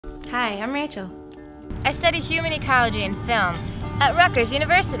Hi, I'm Rachel. I study Human Ecology and Film at Rutgers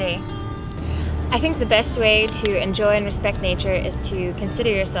University. I think the best way to enjoy and respect nature is to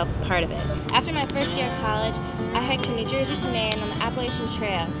consider yourself a part of it. After my first year of college, I hiked from New Jersey to Maine on the Appalachian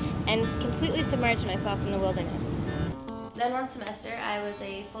Trail and completely submerged myself in the wilderness. Then one semester, I was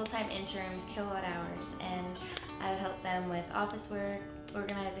a full-time intern with Kilowatt Hours, and I would help them with office work,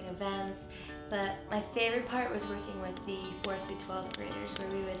 organizing events, but my favorite part was working with the 4th through 12th graders, where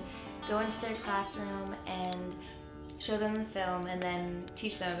we would go into their classroom and show them the film and then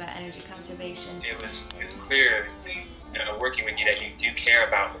teach them about energy conservation. It was clear, working with you, that you do care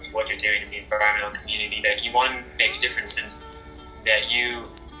about what you're doing in the environmental community, that you want to make a difference, and that you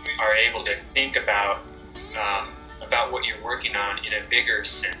are able to think about what you're working on in a bigger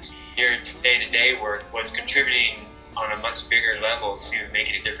sense. Your day-to-day work was contributing on a much bigger level to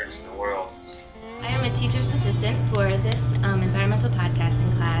making a difference in the world. I am a teacher's assistant for this environmental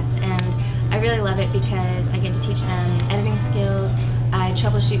podcasting class, and I really love it because I get to teach them editing skills, I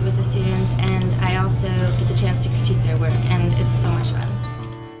troubleshoot with the students, and I also get the chance to critique their work, and it's so much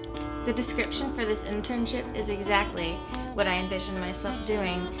fun. The description for this internship is exactly what I envisioned myself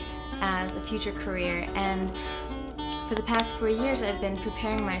doing as a future career, and for the past 4 years I've been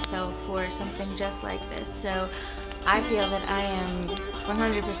preparing myself for something just like this, so I feel that I am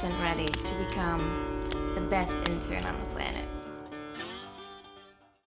 100% ready to become the best intern on the planet.